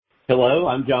Hello,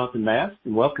 I'm Jonathan Mast,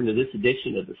 and welcome to this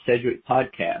edition of the Sedgwick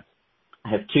Podcast. I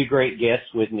have two great guests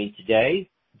with me today,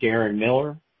 Darren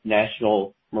Miller,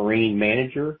 National Marine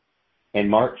Manager, and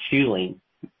Mark Schuling,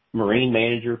 Marine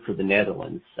Manager for the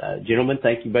Netherlands. Gentlemen,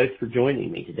 thank you both for joining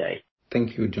me today.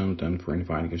 Thank you, Jonathan, for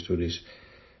inviting us to this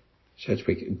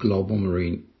Sedgwick Global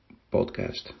Marine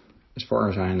Podcast. As far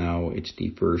as I know, it's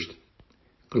the first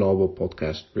global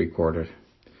podcast recorded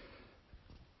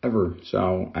ever,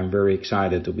 so I'm very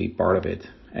excited to be part of it.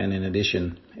 And in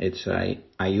addition, it's a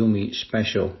Ayumi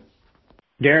special.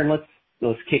 Darren,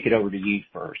 let's kick it over to you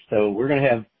first. So we're going to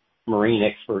have marine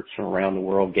experts from around the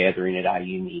world gathering at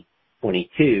Ayumi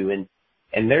 22,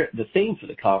 and the theme for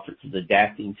the conference is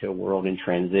adapting to a world in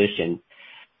transition.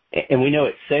 And we know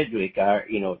at Sedgwick,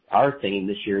 our theme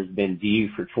this year has been View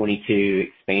for 22,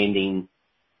 expanding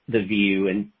the view.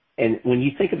 And when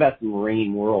you think about the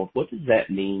marine world, what does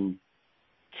that mean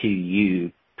to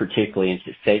you, particularly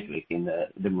into Sedgwick in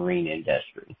the marine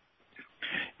industry?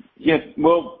 Yeah,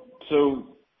 well, so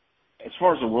as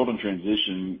far as the world in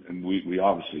transition, and we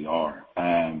obviously are,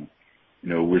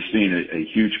 we're seeing a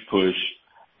huge push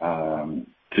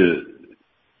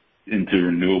into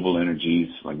renewable energies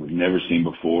like we've never seen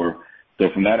before. So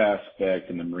from that aspect,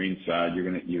 in the marine side, you're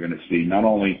gonna see not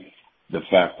only the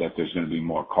fact that there's going to be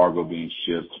more cargo being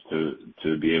shipped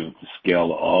to be able to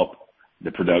scale up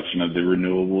the production of the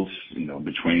renewables,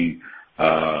 between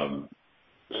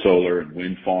solar and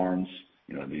wind farms,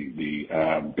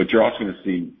 but you're also going to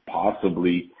see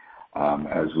possibly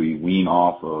as we wean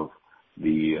off of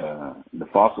the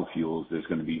fossil fuels, there's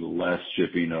going to be less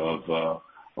shipping of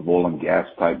oil and gas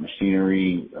type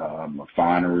machinery,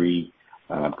 refinery,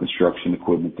 construction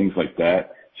equipment, things like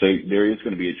that. So there is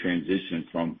going to be a transition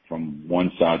from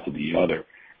one side to the other,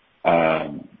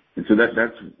 and so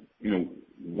that's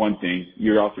one thing.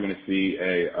 You're also going to see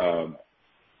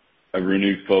a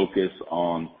renewed focus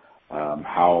on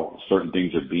how certain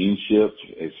things are being shipped,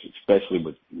 especially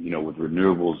with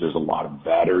renewables. There's a lot of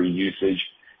battery usage,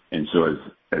 and so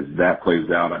as that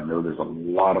plays out, I know there's a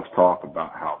lot of talk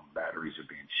about how batteries are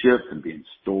being shipped and being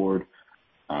stored.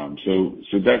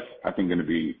 So that's, I think, going to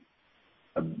be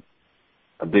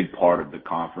a big part of the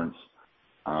conference.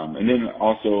 And then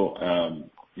also,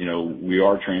 we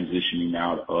are transitioning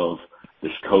out of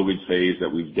this COVID phase that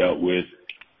we've dealt with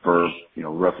for,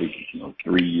 roughly,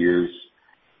 3 years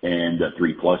and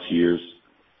 3+ years.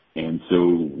 And so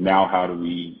now how do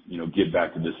we, get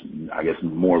back to this, I guess,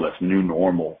 more or less new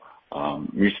normal?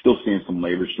 You're still seeing some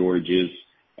labor shortages,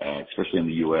 especially in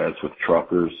the U.S. with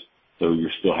truckers. So you're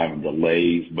still having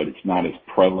delays, but it's not as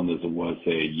prevalent as it was,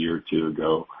 say, a year or two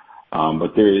ago.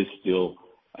 But there is still,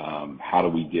 how do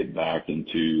we get back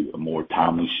into a more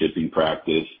timely shipping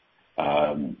practice?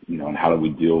 And how do we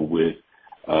deal with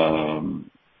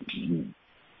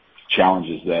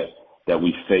challenges that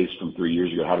we faced from 3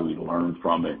 years ago? How do we learn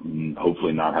from it and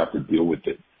hopefully not have to deal with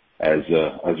it as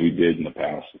we did in the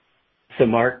past? So,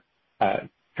 Mark,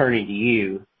 turning to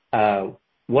you,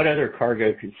 what other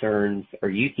cargo concerns are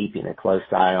you keeping a close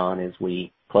eye on as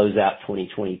we close out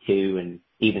 2022 and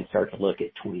even start to look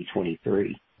at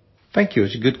 2023? Thank you.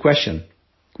 It's a good question.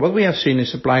 What we have seen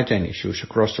is supply chain issues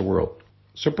across the world.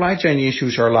 Supply chain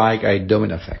issues are like a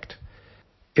domino effect.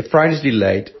 If freight is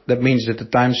delayed, that means that the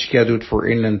time scheduled for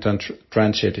inland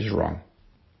transit is wrong.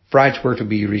 Freights were to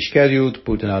be rescheduled,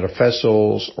 put in other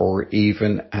vessels, or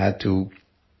even had to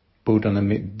put on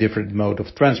a different mode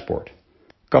of transport.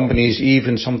 Companies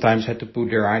even sometimes had to put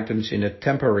their items in a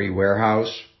temporary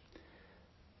warehouse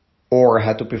or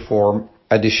had to perform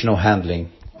additional handling.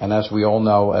 And as we all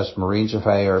know, as marine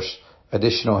surveyors,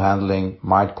 additional handling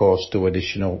might cause to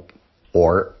additional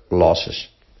or losses.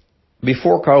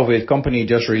 Before COVID, companies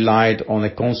just relied on a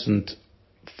constant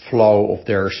flow of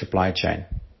their supply chain.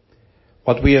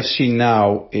 What we have seen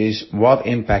now is what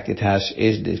impact it has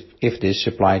if this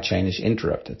supply chain is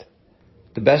interrupted.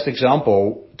 The best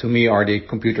example to me are the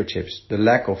computer chips. The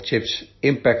lack of chips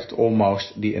impacted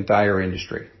almost the entire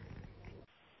industry.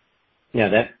 Yeah,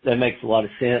 that makes a lot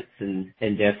of sense and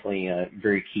definitely a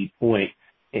very key point.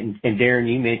 And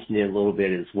Darren, you mentioned it a little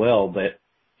bit as well, but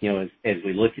as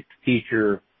we look at the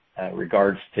future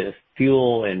regards to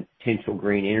fuel and potential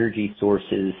green energy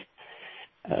sources,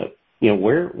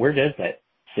 where does that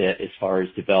sit as far as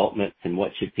developments and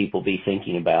what should people be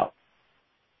thinking about?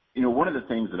 One of the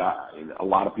things that a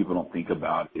lot of people don't think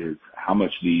about is how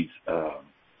much these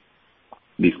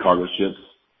cargo ships,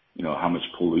 how much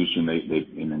pollution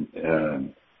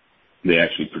they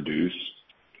actually produce.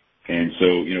 And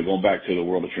so, going back to the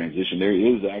world of transition, there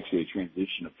is actually a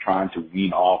transition of trying to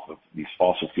wean off of these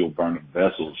fossil fuel burning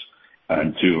vessels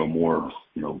into a more,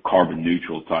 carbon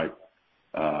neutral type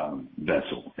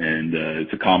vessel, and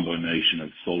it's a combination of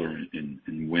solar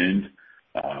and wind.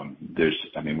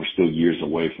 We're still years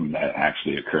away from that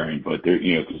actually occurring, but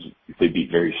because they'd be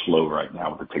very slow right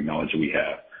now with the technology we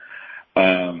have.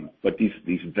 But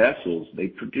these vessels, they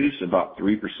produce about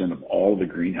 3% of all the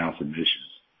greenhouse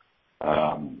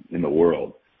emissions in the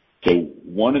world. So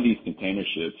one of these container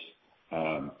ships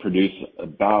produce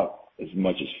about as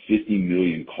much as 50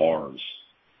 million cars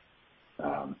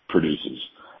produces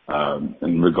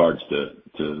in regards to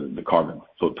the carbon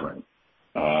footprint.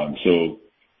 So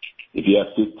if you have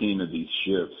 15 of these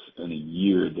ships in a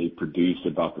year, they produce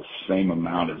about the same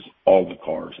amount as all the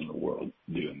cars in the world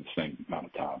do in the same amount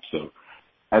of time. So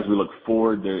as we look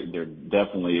forward, they're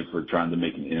definitely, if we're trying to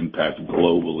make an impact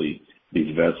globally,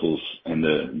 these vessels and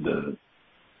the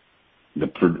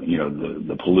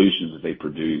pollution that they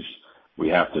produce, we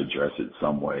have to address it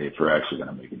some way if we're actually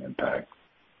going to make an impact.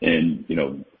 And,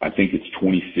 I think it's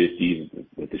 2050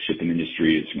 that the shipping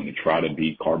industry is going to try to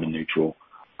be carbon neutral.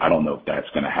 I don't know if that's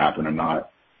going to happen or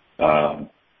not.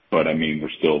 But we're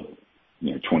still,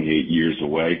 28 years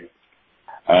away.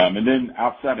 And then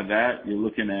outside of that, you're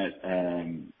looking at,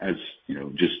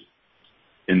 just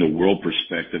in the world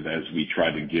perspective, as we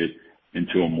try to get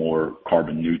into a more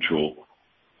carbon neutral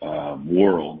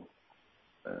world,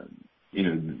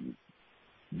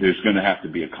 there's going to have to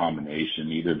be a combination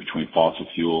either between fossil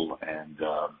fuel and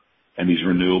these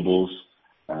renewables,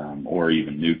 or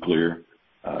even nuclear,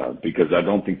 because I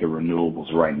don't think the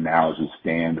renewables right now as we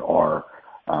stand are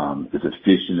as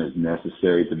efficient as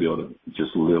necessary to be able to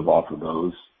just live off of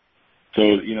those.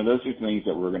 So, those are things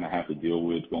that we're going to have to deal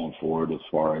with going forward as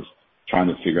far as trying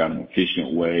to figure out an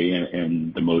efficient way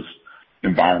and the most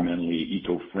environmentally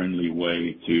eco-friendly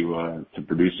way to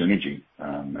produce energy.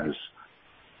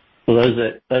 Well,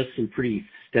 those are some pretty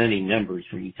stunning numbers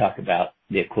when you talk about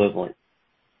the equivalent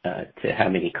to how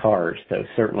many cars. So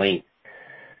certainly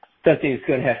something that's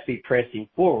going to have to be pressing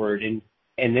forward. And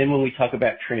then when we talk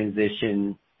about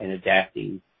transition and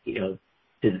adapting, to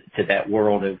that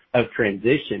world of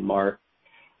transition, Mark,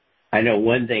 I know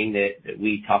one thing that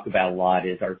we talk about a lot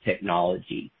is our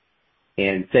technology.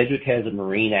 And Sedgwick has a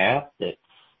marine app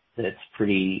that's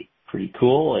pretty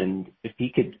cool. And if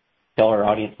you could tell our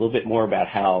audience a little bit more about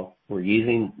how we're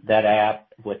using that app,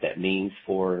 what that means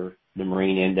for the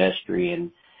marine industry,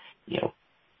 and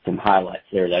some highlights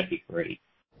there, that'd be great.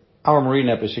 Our marine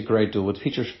app is a great tool with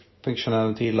features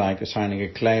functionality like assigning a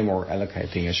claim or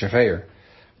allocating a surveyor.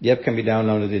 The app can be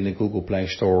downloaded in the Google Play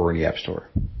Store or the App Store.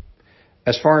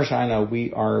 As far as I know,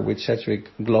 we are with Sedgwick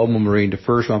Global Marine the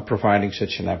first one providing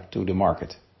such an app to the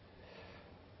market.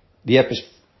 The app is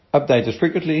updated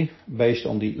frequently based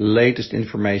on the latest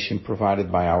information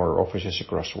provided by our offices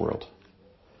across the world.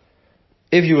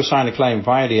 If you assign a claim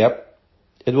via the app,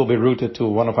 it will be routed to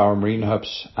one of our marine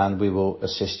hubs and we will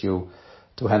assist you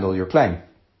to handle your claim.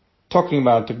 Talking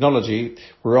about technology,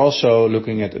 we're also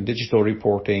looking at digital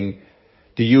reporting,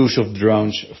 the use of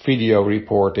drones, video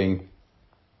reporting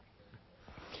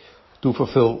to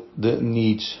fulfill the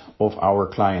needs of our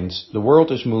clients. The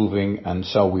world is moving and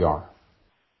so we are.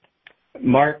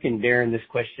 Mark and Darren, this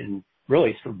question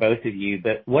really is for both of you,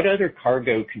 but what other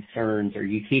cargo concerns are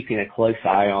you keeping a close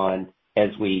eye on as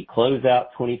we close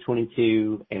out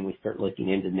 2022 and we start looking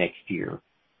into next year?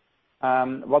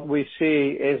 What we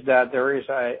see is that there is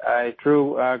a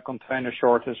true container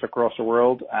shortage across the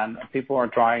world, and people are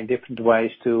trying different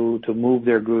ways to move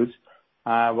their goods.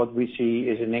 What we see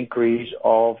is an increase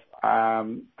of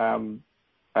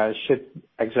ship,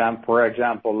 for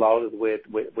example, loaded with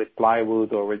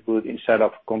plywood or with wood instead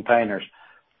of containers.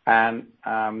 And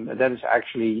that is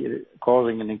actually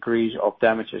causing an increase of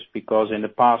damages because in the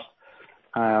past,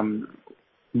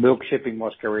 bulk shipping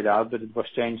was carried out, but it was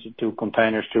changed to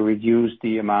containers to reduce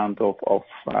the amount of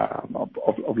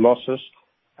losses.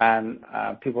 And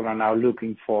people are now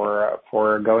looking for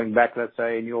going back, let's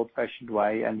say, in the old-fashioned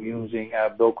way and using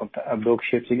bulk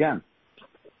ships again.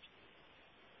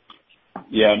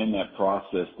 Yeah, and in that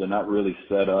process, they're not really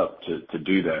set up to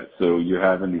do that. So you're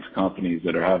having these companies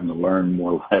that are having to learn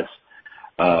more or less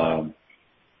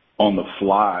on the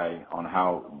fly on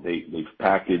how they've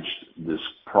packaged this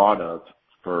product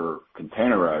for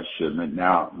containerized shipment.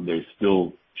 Now they're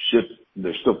still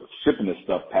shipping this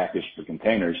stuff packaged for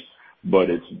containers, but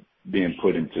it's being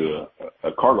put into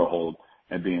a cargo hold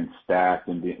and being stacked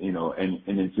and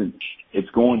it's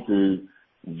going through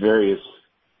various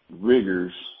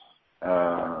rigors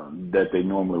that they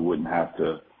normally wouldn't have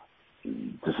to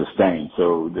sustain.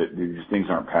 So these things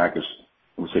aren't packaged,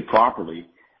 we say, properly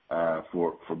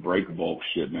for break bulk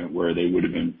shipment, where they would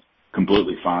have been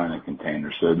completely fine in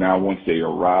containers. So now once they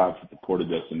arrive at the port of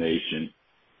destination,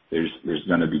 there's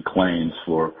going to be claims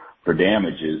for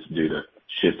damages due to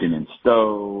shifting in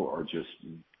stow or just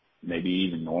maybe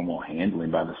even normal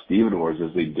handling by the stevedores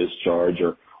as they discharge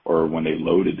or when they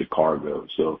loaded the cargo.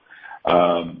 So,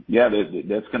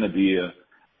 that's going to be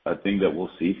a thing that we'll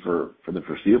see for the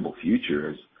foreseeable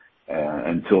future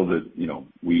until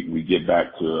we get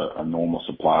back to a normal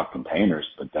supply of containers.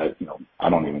 But that, I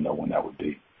don't even know when that would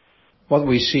be. What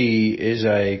we see is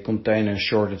a container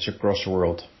shortage across the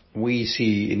world. We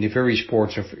see in the various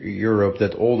ports of Europe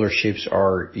that older ships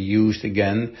are used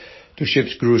again to ship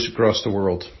cruise across the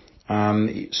world.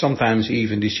 Sometimes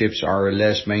even the ships are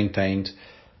less maintained,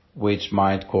 which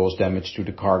might cause damage to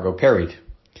the cargo carried.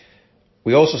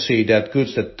 We also see that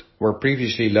goods that were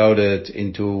previously loaded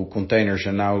into containers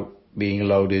are now being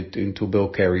loaded into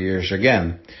bulk carriers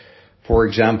again. For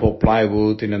example,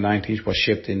 plywood in the 90s was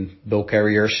shipped in bulk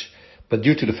carriers, but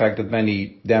due to the fact that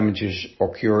many damages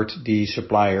occurred, the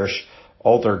suppliers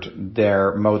altered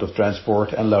their mode of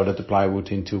transport and loaded the plywood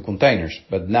into containers.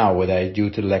 But nowadays, due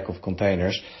to the lack of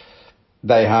containers,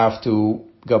 they have to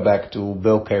go back to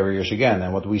bulk carriers again.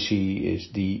 And what we see is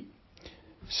the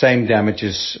same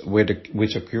damages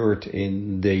which occurred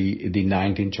in the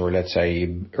 19th or let's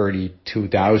say early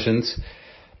 2000s.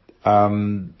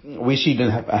 We see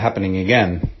them happening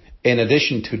again. In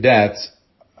addition to that,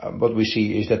 what we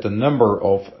see is that the number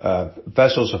of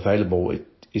vessels available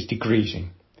is decreasing.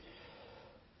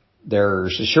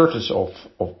 There's a shortage of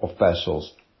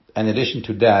vessels. In addition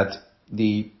to that,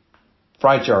 the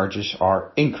freight charges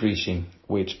are increasing,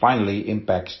 which finally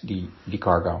impacts the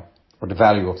cargo or the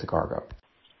value of the cargo.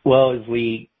 Well, as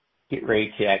we get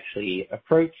ready to actually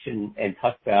approach and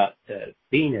talk about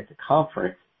being at the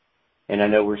conference, and I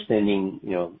know we're sending,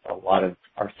 a lot of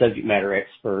our subject matter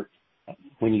experts.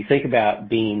 When you think about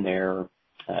being there,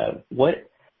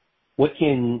 what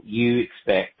can you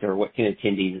expect, or what can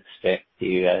attendees expect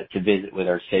to visit with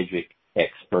our Sedgwick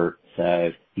experts?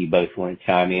 If you both want to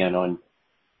chime in on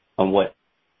what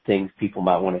things people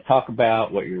might want to talk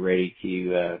about, what you're ready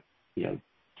to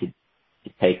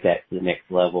take that to the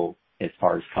next level as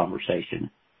far as conversation.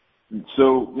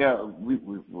 So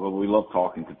we love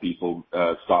talking to people.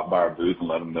 Stop by our booth and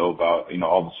let them know about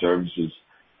all the services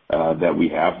that we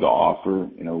have to offer.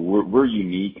 We're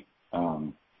unique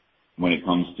when it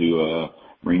comes to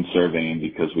marine surveying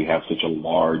because we have such a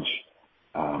large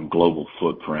global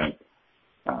footprint.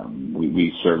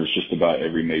 We service just about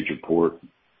every major port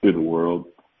through the world.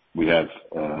 We have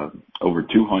over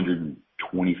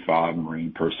 225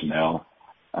 marine personnel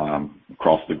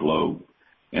across the globe.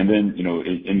 And then,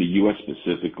 in the U.S.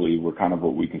 specifically, we're kind of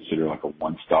what we consider like a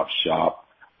one-stop shop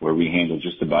where we handle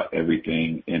just about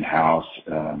everything in-house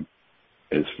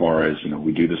as far as,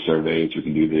 we do the surveys, we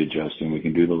can do the adjusting, we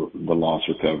can do the loss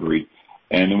recovery.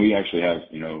 And then we actually have,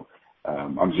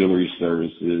 auxiliary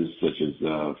services such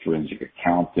as forensic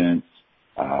accountants.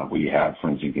 We have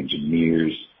forensic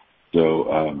engineers.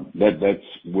 So that's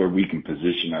where we can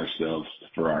position ourselves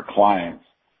for our clients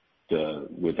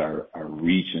with our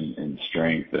reach and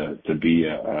strength to be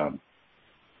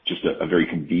just a very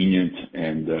convenient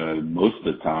and most of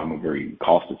the time a very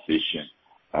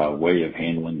cost-efficient way of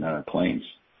handling claims.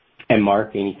 And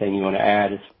Mark, anything you want to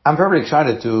add? I'm very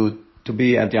excited to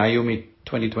be at the IUMI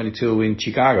 2022 in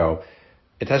Chicago.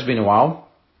 It has been a while.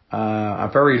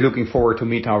 I'm very looking forward to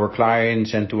meet our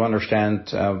clients and to understand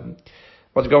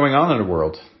what's going on in the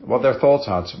world, what their thoughts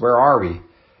are, where are we.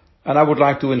 And I would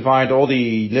like to invite all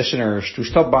the listeners to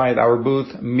stop by at our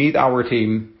booth, meet our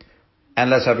team,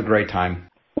 and let's have a great time.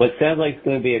 Well, it sounds like it's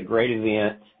going to be a great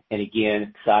event. And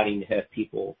again, exciting to have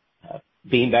people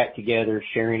being back together,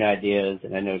 sharing ideas.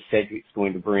 And I know Sedgwick's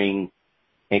going to bring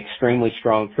an extremely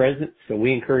strong presence. So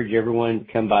we encourage everyone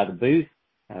to come by the booth.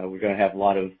 We're going to have a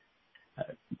lot of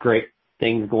great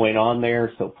things going on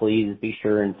there. So please be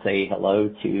sure and say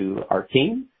hello to our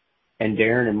team. And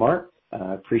Darren and Mark,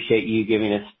 appreciate you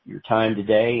giving us your time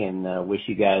today and wish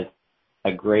you guys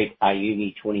a great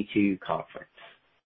IUMI 22 conference.